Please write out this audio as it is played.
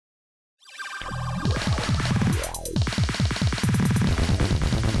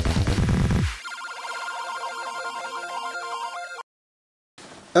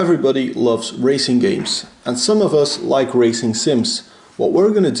Everybody loves racing games, and some of us like racing sims. What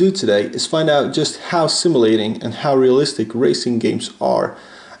we're going to do today is find out just how simulating and how realistic racing games are.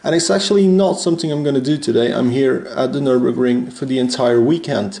 And it's actually not something I'm going to do today. I'm here at the Nürburgring for the entire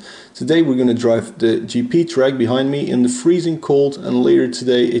weekend. Today we're going to drive the GP track behind me in the freezing cold, and later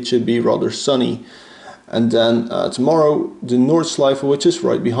today it should be rather sunny. And then tomorrow the Nordschleife, which is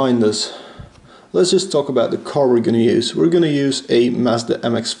right behind us. Let's just talk about the car we're going to use. We're going to use a Mazda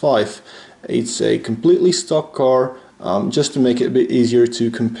MX-5. It's a completely stock car, just to make it a bit easier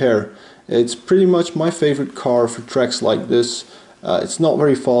to compare. It's pretty much my favorite car for tracks like this. It's not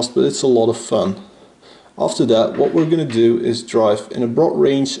very fast, but it's a lot of fun. After that, what we're going to do is drive in a broad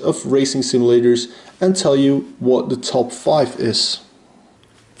range of racing simulators and tell you what the top 5 is.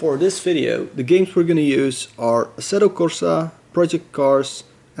 For this video, the games we're going to use are Assetto Corsa, Project Cars,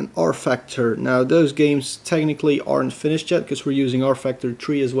 and rfactor. Now those games technically aren't finished yet because we're using rfactor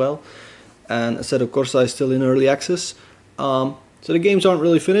 3 as well, and Assetto Corsa is still in early access. So the games aren't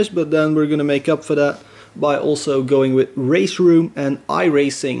really finished, but then we're going to make up for that by also going with raceroom and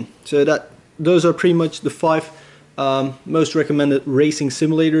iracing. So those are pretty much the 5 most recommended racing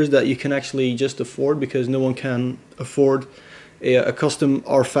simulators that you can actually just afford, because no one can afford a custom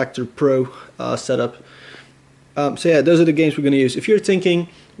rfactor Pro setup. So yeah, those are the games we're going to use. If you're thinking,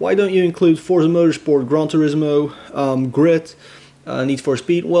 why don't you include Forza Motorsport, Gran Turismo, Grid, Need for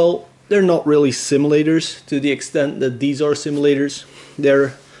Speed? Well, they're not really simulators to the extent that these are simulators.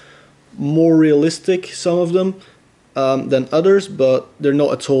 They're more realistic, some of them, than others, but they're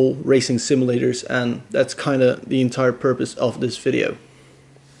not at all racing simulators, and that's kind of the entire purpose of this video.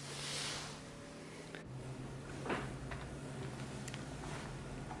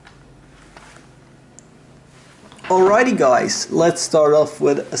 Alrighty guys, let's start off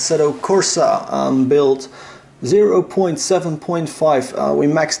with Assetto Corsa, build 0.7.5. We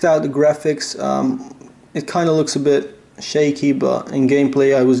maxed out the graphics. It kind of looks a bit shaky, but in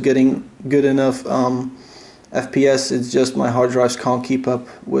gameplay I was getting good enough FPS. It's just my hard drives can't keep up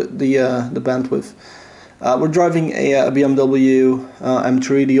with the bandwidth. We're driving a BMW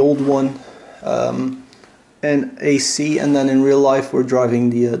M3, the old one, and AC, and then in real life we're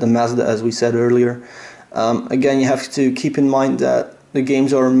driving the Mazda, as we said earlier. Again, you have to keep in mind that the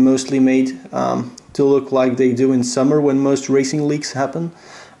games are mostly made to look like they do in summer when most racing leagues happen,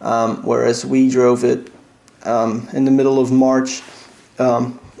 whereas we drove it in the middle of March,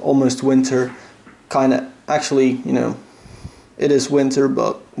 almost winter, kind of, actually, you know, it is winter,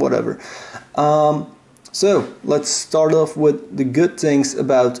 but whatever. So let's start off with the good things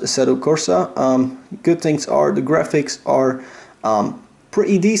about Assetto Corsa. Good things are the graphics are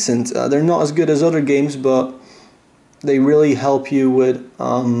pretty decent. They're not as good as other games, but they really help you with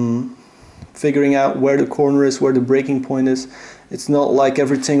figuring out where the corner is, where the braking point is. It's not like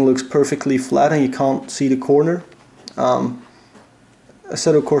everything looks perfectly flat and you can't see the corner.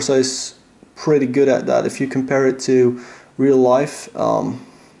 Assetto Corsa is pretty good at that. If you compare it to real life,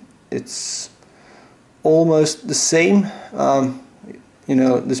 it's almost the same, you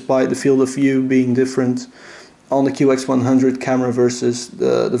know, despite the field of view being different. On the QX100 camera versus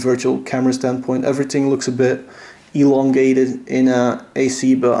the virtual camera standpoint, everything looks a bit elongated in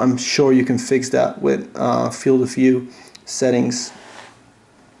AC, but I'm sure you can fix that with field of view settings.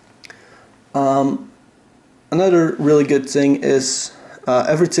 Another really good thing is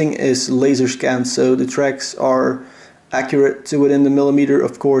everything is laser scanned, so the tracks are accurate to within the millimeter.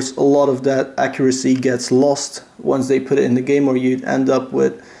 Of course, a lot of that accuracy gets lost once they put it in the game, or you'd end up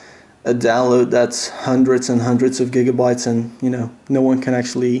with a download that's hundreds and hundreds of gigabytes, and you know, no one can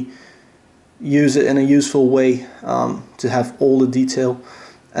actually use it in a useful way to have all the detail.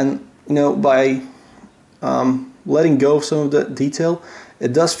 And you know, by letting go of some of that detail,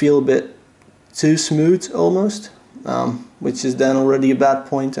 it does feel a bit too smooth almost, which is then already a bad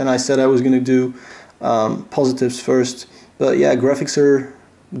point. And I said I was going to do positives first, but yeah, graphics are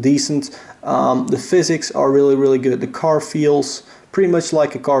decent. The physics are really good. The car feels pretty much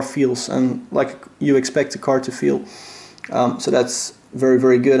like a car feels, and like you expect a car to feel. So that's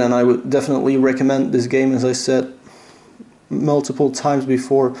very good, and I would definitely recommend this game, as I said multiple times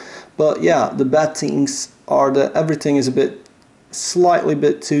before. But yeah, the bad things are that everything is slightly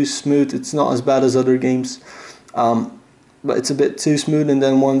bit too smooth. It's not as bad as other games, but it's a bit too smooth, and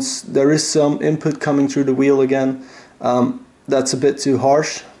then once there is some input coming through the wheel again, that's a bit too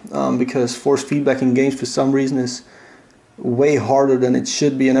harsh, because force feedback in games for some reason is way harder than it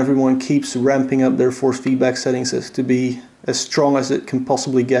should be, and everyone keeps ramping up their force feedback settings as to be as strong as it can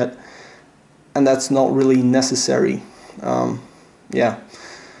possibly get, and that's not really necessary. Yeah,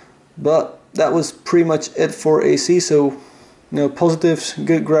 but that was pretty much it for AC. So positives,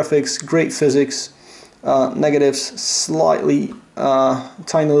 good graphics, great physics. Negatives, slightly,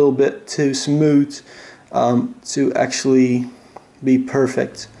 tiny little bit too smooth to actually be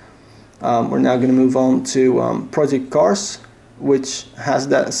perfect. We're now going to move on to Project Cars, which has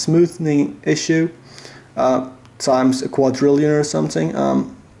that smoothing issue times a quadrillion or something.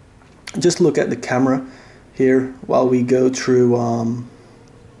 Just look at the camera here while we go through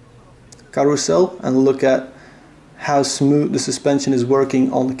carousel and look at how smooth the suspension is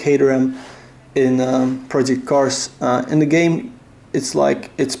working on the Caterham in Project Cars. In the game it's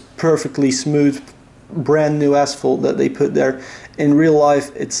like it's perfectly smooth, brand new asphalt that they put there. In real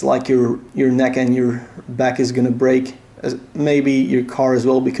life it's like your neck and your back is gonna break, maybe your car as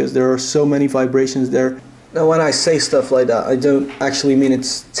well, because there are so many vibrations there. Now when I say stuff like that, I don't actually mean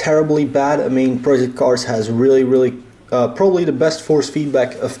it's terribly bad. I mean Project Cars has really probably the best force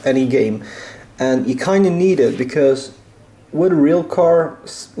feedback of any game, and you kind of need it, because with a real car,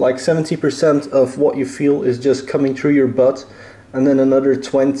 like 70% of what you feel is just coming through your butt, and then another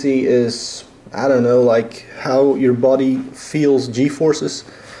 20 is, I don't know, like how your body feels G-forces.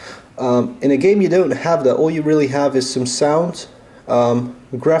 In a game you don't have that. All you really have is some sound,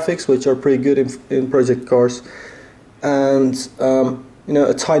 graphics, which are pretty good in Project Cars, and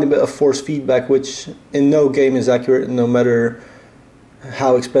a tiny bit of force feedback, which in no game is accurate, no matter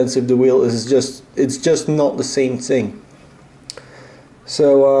how expensive the wheel is. It's just not the same thing.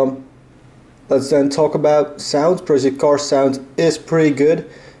 So let's then talk about sound. Project Cars sound is pretty good,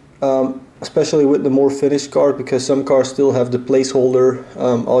 especially with the more finished cars, because some cars still have the placeholder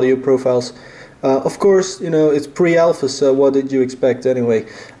audio profiles. Of course, it's pre-alpha, so what did you expect anyway?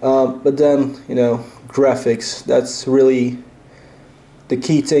 But then, graphics, that's really the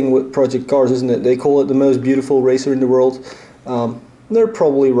key thing with Project Cars, isn't it? They call it the most beautiful racer in the world. They're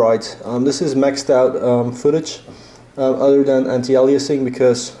probably right. This is maxed out footage, other than anti-aliasing,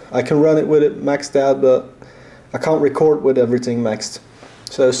 because I can run it with it maxed out, but I can't record with everything maxed.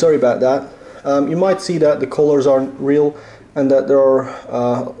 So sorry about that. You might see that the colors aren't real, and that there are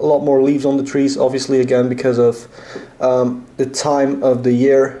a lot more leaves on the trees, obviously again because of the time of the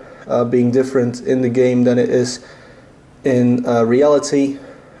year being different in the game than it is in reality.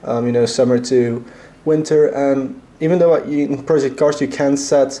 Summer to winter, and even though in Project Cars you can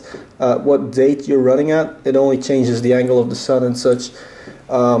set what date you're running at, it only changes the angle of the sun and such,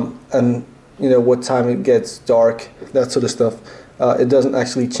 and what time it gets dark, that sort of stuff. It doesn't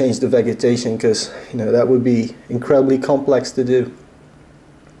actually change the vegetation, because that would be incredibly complex to do.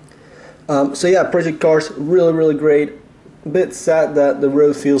 So yeah, Project Cars, really great. A bit sad that the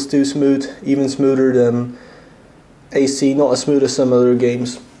road feels too smooth, even smoother than AC, not as smooth as some other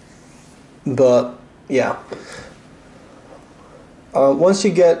games, but yeah. Once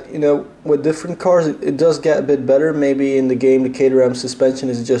you get, with different cars, it does get a bit better. Maybe in the game the Caterham suspension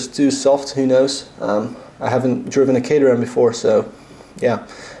is just too soft, who knows. I haven't driven a Caterham before, so yeah.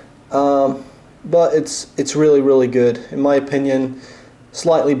 But it's really good. In my opinion,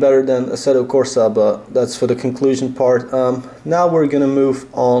 slightly better than Assetto Corsa, but that's for the conclusion part. Now we're going to move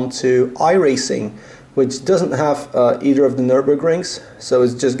on to iracing, which doesn't have either of the nurburgrings, so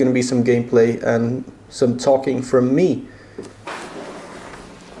it's just going to be some gameplay and some talking from me.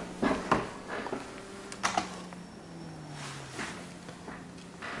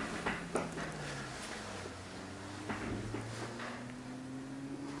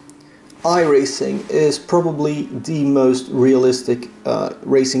 iRacing is probably the most realistic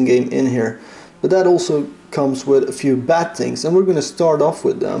racing game in here, but that also comes with a few bad things, and we're going to start off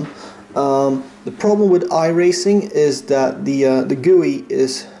with them. The problem with iRacing is that the GUI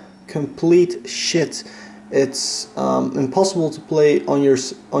is complete shit. It's impossible to play on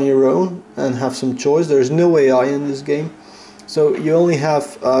your own and have some choice. There's no AI in this game, so you only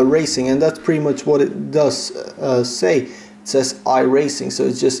have racing, and that's pretty much what it does say. It says iRacing, so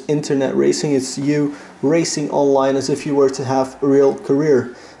it's just internet racing. It's you racing online as if you were to have a real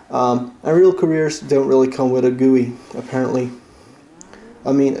career. And real careers don't really come with a GUI, apparently.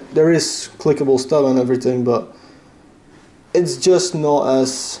 I mean, there is clickable stuff and everything, but it's just not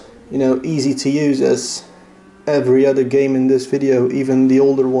as easy to use as every other game in this video, even the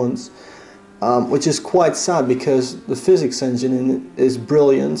older ones, which is quite sad, because the physics engine in it is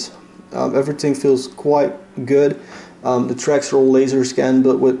brilliant. Everything feels quite good. The tracks are all laser scanned,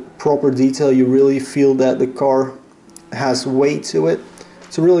 but with proper detail you really feel that the car has weight to it.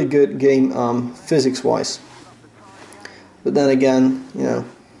 It's a really good game physics wise. But then again,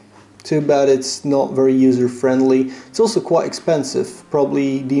 too bad it's not very user friendly. It's also quite expensive,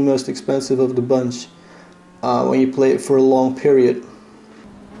 probably the most expensive of the bunch when you play it for a long period.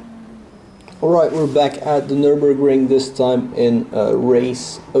 Alright, we're back at the Nurburgring, this time in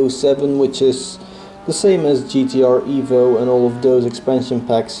Race 07, which is the same as GTR Evo and all of those expansion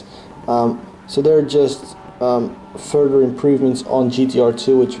packs. So they're just further improvements on GTR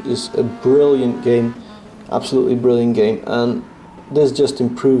 2, which is a brilliant game, absolutely brilliant game, and this just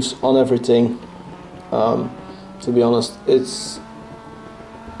improves on everything. To be honest, it's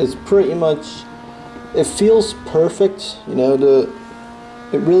pretty much, it feels perfect, you know,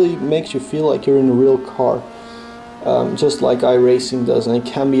 it really makes you feel like you're in a real car, just like iracing does, and it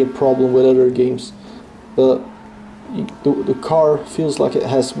can be a problem with other games, but the car feels like it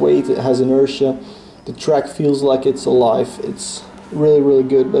has weight, it has inertia, the track feels like it's alive. It's really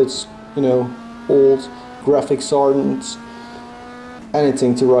good, but it's, you know, old, graphics aren't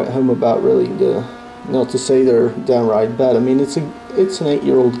anything to write home about, really. Not to say they're downright bad. I mean, it's an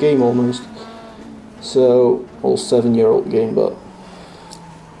 8-year-old game almost, so, or 7-year-old game, but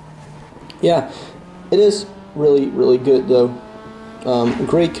yeah, it is really good though. A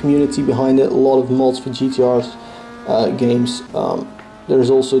great community behind it, a lot of mods for GTR's games. There's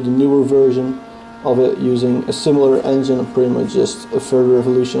also the newer version of it using a similar engine, and pretty much just a further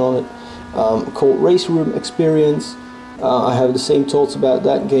evolution on it, called Raceroom Experience. I have the same thoughts about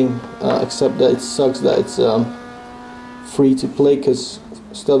that game, except that it sucks that it's free to play, because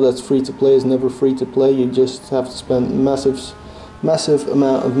stuff that's free to play is never free to play. You just have to spend massive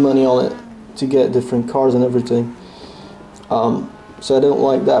amount of money on it to get different cars and everything. So I don't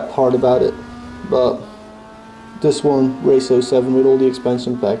like that part about it, but this one, Race 07, with all the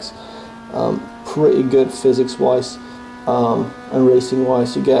expansion packs, pretty good physics wise and racing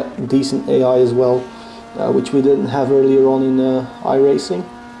wise. You get decent AI as well, which we didn't have earlier on in iracing,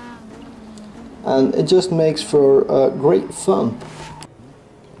 and it just makes for great fun.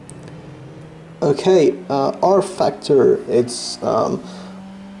 Okay, rfactor, it's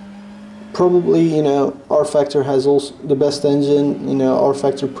probably, you know, rfactor has also the best engine. You know,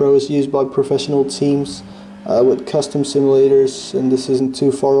 rfactor Pro is used by professional teams with custom simulators, and this isn't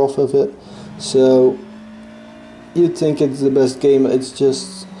too far off of it. So you'd think it's the best game. It's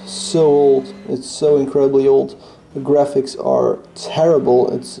just so old. It's so incredibly old. The graphics are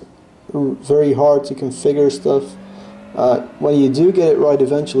terrible. It's very hard to configure stuff. When you do get it right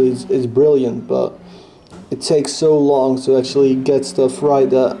eventually, it's brilliant, but it takes so long to actually get stuff right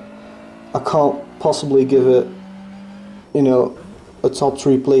that I can't possibly give it, you know, a top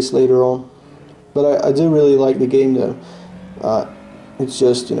 3 place later on. But I do really like the game though. It's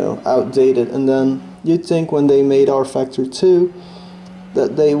just, you know, outdated. And then you'd think when they made rfactor 2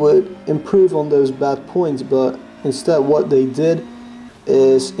 that they would improve on those bad points, but instead what they did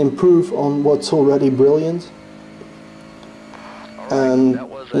is improve on what's already brilliant. And,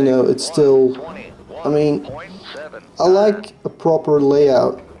 you know, it's still, I mean, I like a proper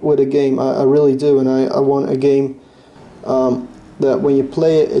layout with a game, I really do, and I want a game that when you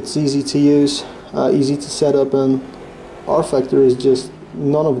play it, it's easy to use, easy to set up, and rfactor is just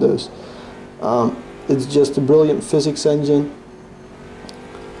none of those. It's just a brilliant physics engine,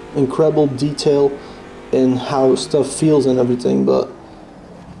 incredible detail in how stuff feels and everything, but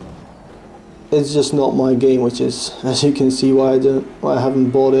it's just not my game, which is, as you can see, why I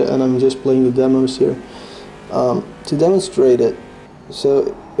haven't bought it, and I'm just playing the demos here to demonstrate it.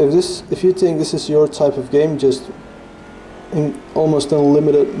 So if you think this is your type of game, just almost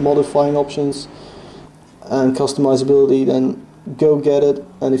unlimited modifying options and customizability, then go get it.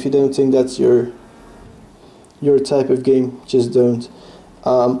 And if you don't think that's your type of game, just don't.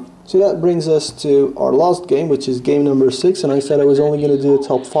 So that brings us to our last game, which is game number 6, and I said I was only going to do a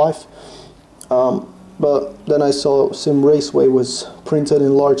top 5. But then I saw simraceway was printed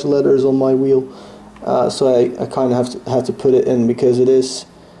in large letters on my wheel, so I kind of had to put it in, because it is,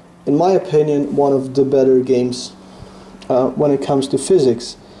 in my opinion, one of the better games when it comes to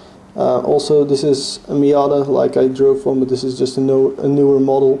physics. Also, this is a Miata, like I drove one, but this is just a newer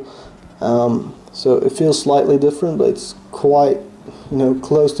model, so it feels slightly different, but it's quite, you know,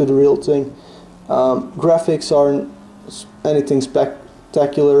 close to the real thing. Graphics aren't anything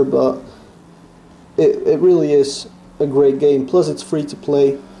spectacular, but it really is a great game. Plus it's free to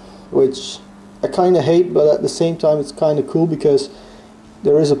play, which I kind of hate, but at the same time it's kind of cool, because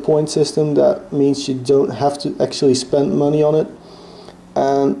there is a point system that means you don't have to actually spend money on it.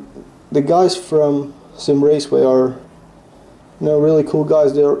 And the guys from simraceway are, you know, really cool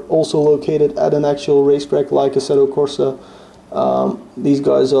guys. They're also located at an actual racetrack like Assetto Corsa. These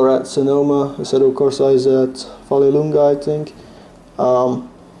guys are at Sonoma. Assetto Corsa is at Vallelunga, I think.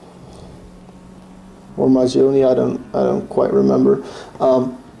 Or Magioni, I don't quite remember.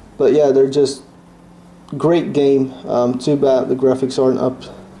 But yeah, they're just great game. Too bad the graphics aren't up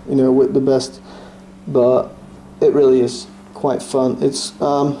you know, with the best, but it really is quite fun. It's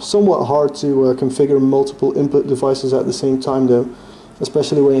somewhat hard to configure multiple input devices at the same time though,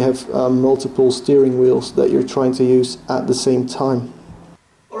 especially when you have multiple steering wheels that you're trying to use at the same time.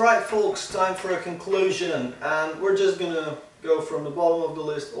 Alright folks, time for a conclusion, and we're just gonna go from the bottom of the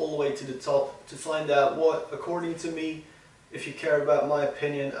list all the way to the top to find out what, according to me, if you care about my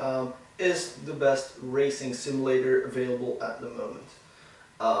opinion, is the best racing simulator available at the moment,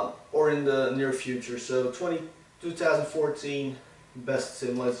 or in the near future. So 2014 best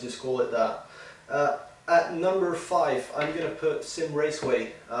sim, let's just call it that. At number 5, I'm going to put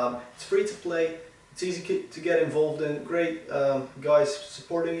simraceway. It's free to play, it's easy to get involved in, great guys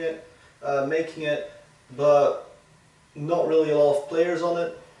supporting it, making it, but not really a lot of players on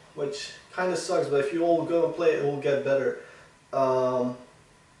it, which kind of sucks, but if you all go and play it, it will get better.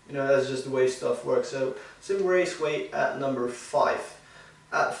 You know, that's just the way stuff works. So simraceway at number 5.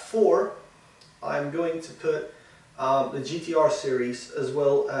 At 4, I'm going to put the GTR series as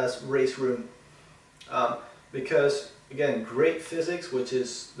well as raceroom, because again, great physics, which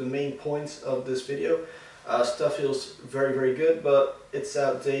is the main point of this video. Stuff feels very good, but it's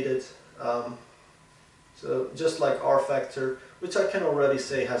outdated. So just like rfactor, which I can already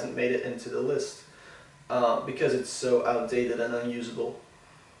say hasn't made it into the list because it's so outdated and unusable.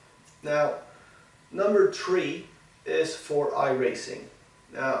 Now, number 3 is for iracing.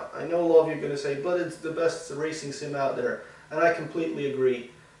 Now, I know a lot of you are going to say, but it's the best racing sim out there, and I completely agree,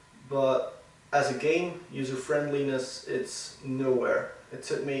 but as a game, user friendliness, it's nowhere. It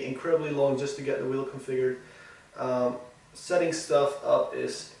took me incredibly long just to get the wheel configured. Setting stuff up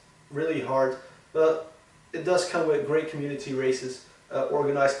is really hard, but it does come with great community races,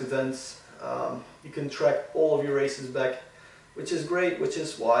 organized events. You can track all of your races back, which is great, which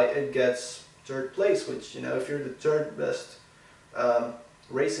is why it gets 3rd place, which, you know, if you're the 3rd best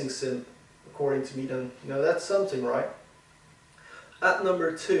racing sim, according to me, then, you know, that's something, right? At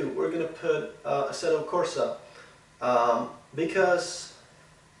number 2, we're going to put assetto corsa, because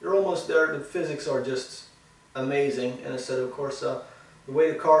you're almost there. The physics are just amazing in assetto corsa. The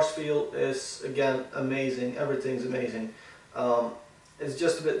way the cars feel is, again, amazing. Everything's amazing. It's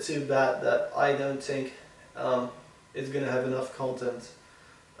just a bit too bad that I don't think it's going to have enough content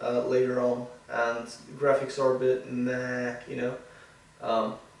later on, and the graphics are a bit meh, you know.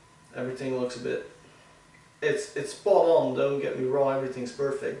 Everything looks a bit, it's spot on, don't get me wrong, everything's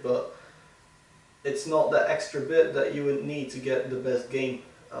perfect, but it's not that extra bit that you would need to get the best game.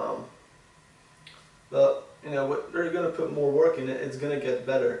 But you know, they're going to put more work in it, it's going to get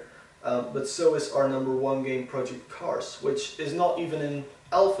better. But so is our number 1 game, Project Cars, which is not even in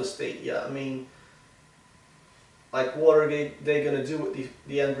alpha state yet. I mean, like, what are they going to do with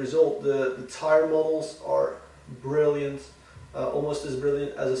the end result? The tire models are brilliant, almost as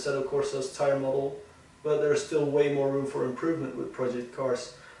brilliant as Assetto Corsa's tire model, but there's still way more room for improvement with Project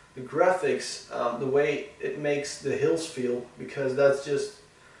Cars. The graphics, the way it makes the hills feel, because that's just,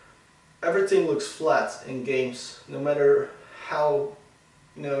 everything looks flat in games. No matter how,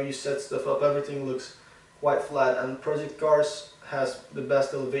 you know, you set stuff up, everything looks quite flat, and Project Cars has the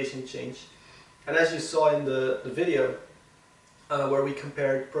best elevation change. And as you saw in the video where we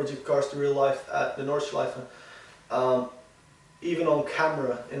compared Project Cars to real life at the Nordschleife, even on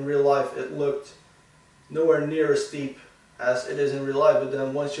camera in real life it looked nowhere near as steep as it is in real life, but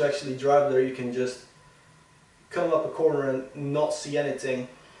then once you actually drive there, you can just come up a corner and not see anything,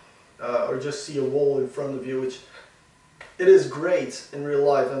 or just see a wall in front of you, which it is great in real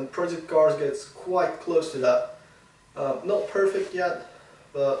life, and Project Cars gets quite close to that. Not perfect yet,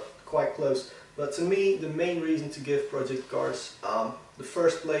 but quite close. But to me, the main reason to give Project Cars the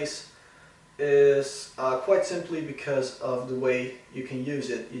 1st place is quite simply because of the way you can use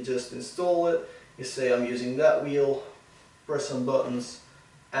it. You just install it, you say I'm using that wheel, press some buttons,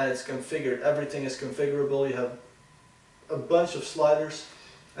 and it's configured. Everything is configurable. You have a bunch of sliders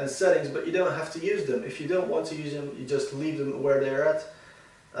and settings, but you don't have to use them. If you don't want to use them, you just leave them where they're at.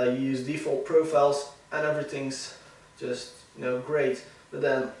 You use default profiles, and everything's just, you know, great. But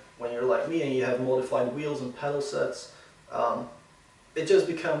then when you're like me and you have modified wheels and pedal sets, it just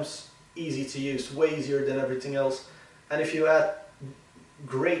becomes easy to use, way easier than everything else. And if you add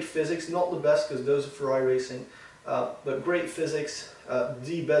great physics, not the best because those are for iRacing, but great physics,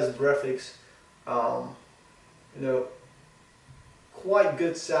 the best graphics, you know, quite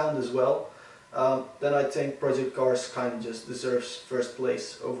good sound as well, then I think Project Cars kind of just deserves 1st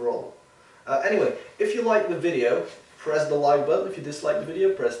place overall. Anyway, if you like the video, press the like button. If you dislike the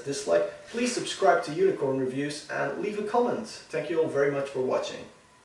video, press dislike. Please subscribe to Unicorn Reviews and leave a comment. Thank you all very much for watching.